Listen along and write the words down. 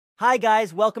Hi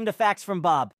guys, welcome to Facts from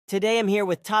Bob. Today I'm here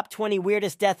with top 20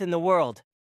 weirdest death in the world.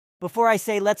 Before I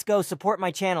say let's go, support my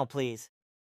channel please.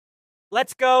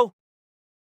 Let's go!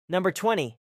 Number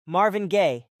 20. Marvin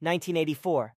Gaye,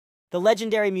 1984. The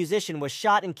legendary musician was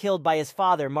shot and killed by his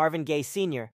father, Marvin Gaye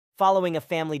Sr., following a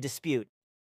family dispute.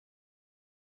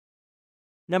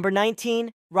 Number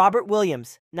 19. Robert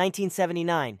Williams,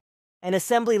 1979. An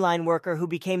assembly line worker who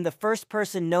became the first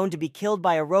person known to be killed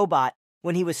by a robot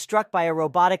when he was struck by a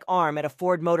robotic arm at a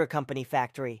Ford Motor Company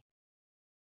factory.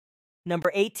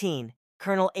 Number 18.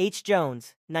 Colonel H.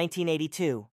 Jones,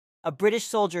 1982. A British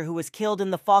soldier who was killed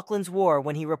in the Falklands War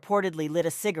when he reportedly lit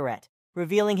a cigarette,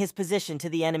 revealing his position to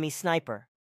the enemy sniper.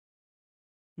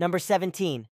 Number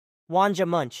 17. Wanja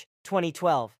Munch,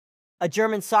 2012. A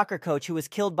German soccer coach who was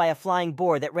killed by a flying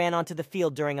boar that ran onto the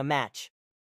field during a match.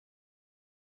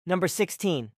 Number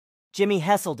 16. Jimmy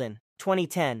Hesselden,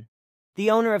 2010. The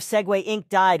owner of Segway Inc.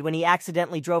 died when he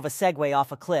accidentally drove a Segway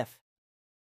off a cliff.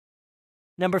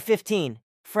 Number 15.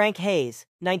 Frank Hayes,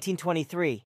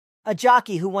 1923. A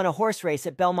jockey who won a horse race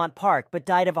at Belmont Park but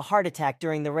died of a heart attack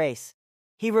during the race.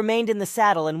 He remained in the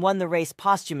saddle and won the race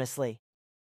posthumously.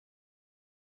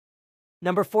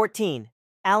 Number 14.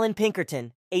 Alan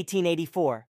Pinkerton,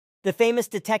 1884. The famous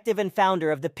detective and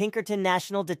founder of the Pinkerton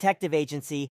National Detective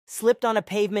Agency slipped on a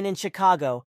pavement in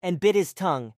Chicago and bit his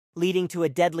tongue, leading to a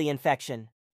deadly infection.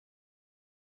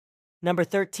 Number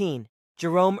 13.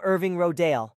 Jerome Irving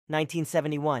Rodale,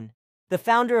 1971. The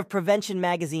founder of Prevention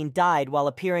magazine died while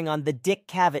appearing on The Dick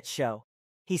Cavett Show.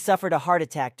 He suffered a heart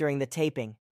attack during the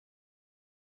taping.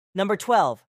 Number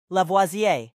 12.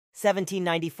 Lavoisier,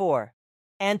 1794.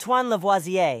 Antoine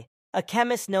Lavoisier, a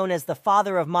chemist known as the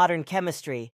father of modern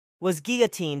chemistry, was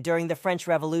guillotined during the French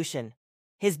Revolution.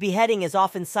 His beheading is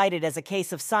often cited as a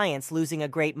case of science losing a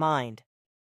great mind.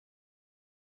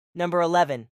 Number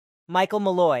 11. Michael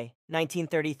Malloy,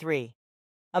 1933.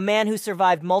 A man who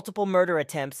survived multiple murder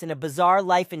attempts in a bizarre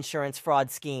life insurance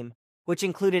fraud scheme, which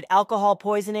included alcohol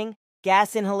poisoning,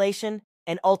 gas inhalation,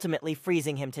 and ultimately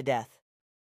freezing him to death.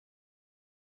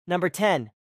 Number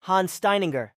 10. Hans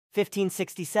Steininger,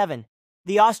 1567.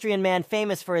 The Austrian man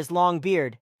famous for his long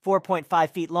beard, 4.5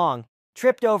 feet long,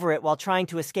 tripped over it while trying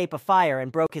to escape a fire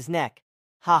and broke his neck.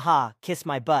 Ha ha, kiss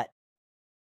my butt.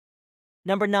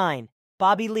 Number 9.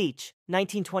 Bobby Leach,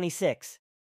 1926.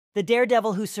 The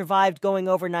daredevil who survived going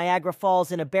over Niagara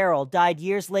Falls in a barrel died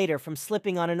years later from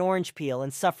slipping on an orange peel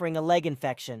and suffering a leg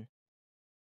infection.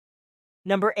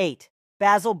 Number 8.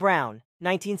 Basil Brown,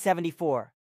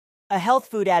 1974. A health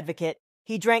food advocate,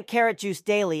 he drank carrot juice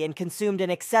daily and consumed an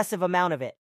excessive amount of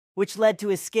it, which led to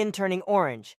his skin turning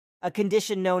orange, a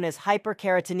condition known as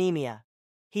hyperkeratonemia.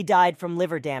 He died from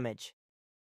liver damage.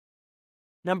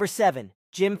 Number 7.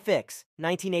 Jim Fixx,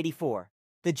 1984.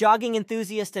 The jogging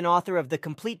enthusiast and author of The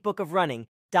Complete Book of Running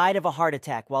died of a heart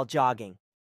attack while jogging.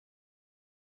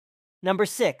 Number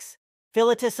 6.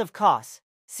 Philetus of Kos,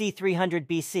 c. 300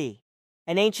 BC.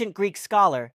 An ancient Greek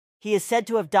scholar, he is said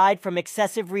to have died from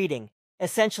excessive reading,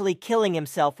 essentially killing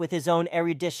himself with his own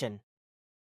erudition.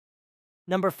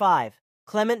 Number 5.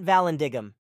 Clement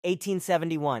Vallandigham,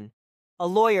 1871. A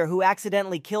lawyer who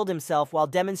accidentally killed himself while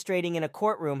demonstrating in a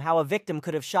courtroom how a victim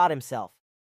could have shot himself.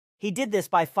 He did this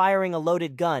by firing a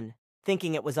loaded gun,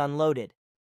 thinking it was unloaded.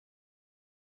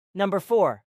 Number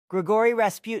 4. Grigory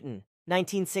Rasputin,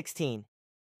 1916.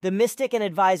 The mystic and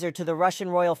advisor to the Russian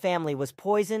royal family was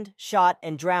poisoned, shot,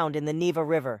 and drowned in the Neva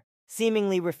River,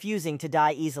 seemingly refusing to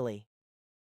die easily.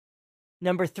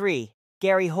 Number 3.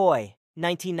 Gary Hoy,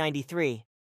 1993.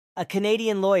 A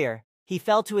Canadian lawyer, he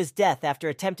fell to his death after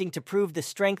attempting to prove the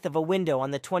strength of a window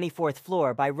on the 24th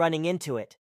floor by running into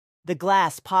it. The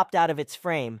glass popped out of its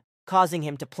frame, causing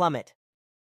him to plummet.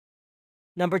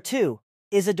 Number 2.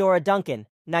 Isadora Duncan,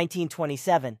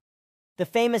 1927. The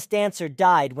famous dancer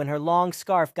died when her long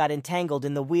scarf got entangled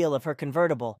in the wheel of her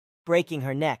convertible, breaking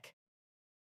her neck.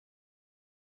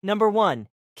 Number 1.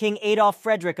 King Adolf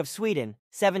Frederick of Sweden,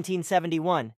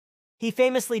 1771. He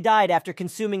famously died after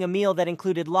consuming a meal that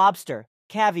included lobster,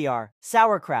 caviar,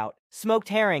 sauerkraut, smoked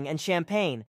herring, and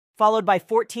champagne, followed by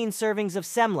 14 servings of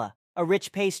semla, a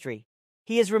rich pastry.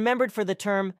 He is remembered for the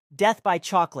term, death by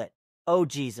chocolate. Oh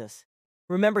Jesus.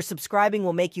 Remember, subscribing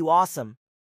will make you awesome.